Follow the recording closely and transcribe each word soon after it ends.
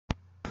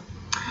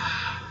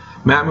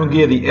Matt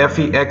Mungia, the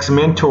FEX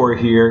mentor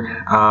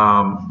here.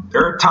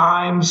 There are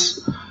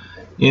times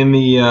in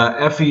the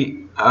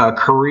FE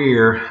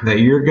career that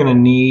you're going to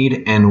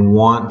need and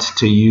want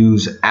to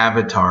use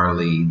avatar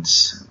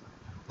leads.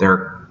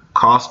 They're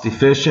cost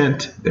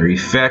efficient, they're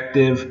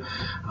effective,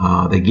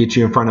 they get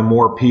you in front of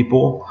more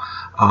people.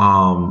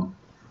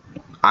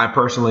 I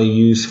personally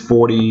use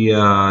 40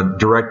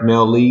 direct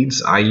mail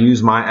leads. I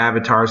use my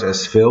avatars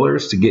as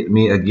fillers to get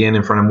me again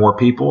in front of more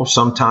people.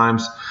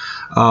 Sometimes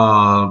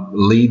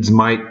leads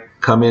might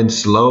come in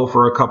slow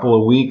for a couple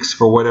of weeks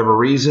for whatever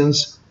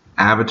reasons.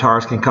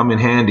 Avatars can come in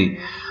handy.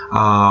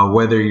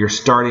 Whether you're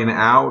starting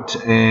out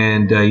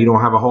and you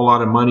don't have a whole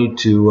lot of money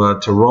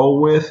to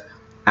roll with,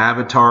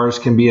 avatars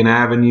can be an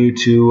avenue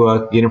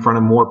to get in front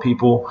of more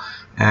people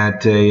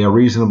at a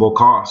reasonable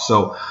cost.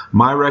 So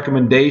my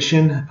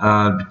recommendation,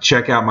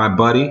 check out my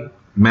buddy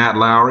Matt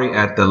Lowery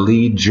at the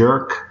Lead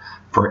Jerk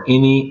for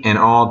any and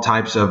all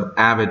types of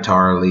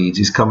avatar leads.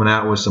 He's coming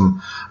out with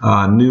some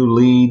new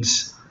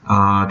leads,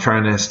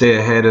 trying to stay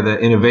ahead of the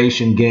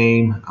innovation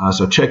game.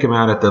 So check him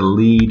out at the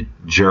Lead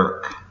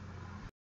Jerk.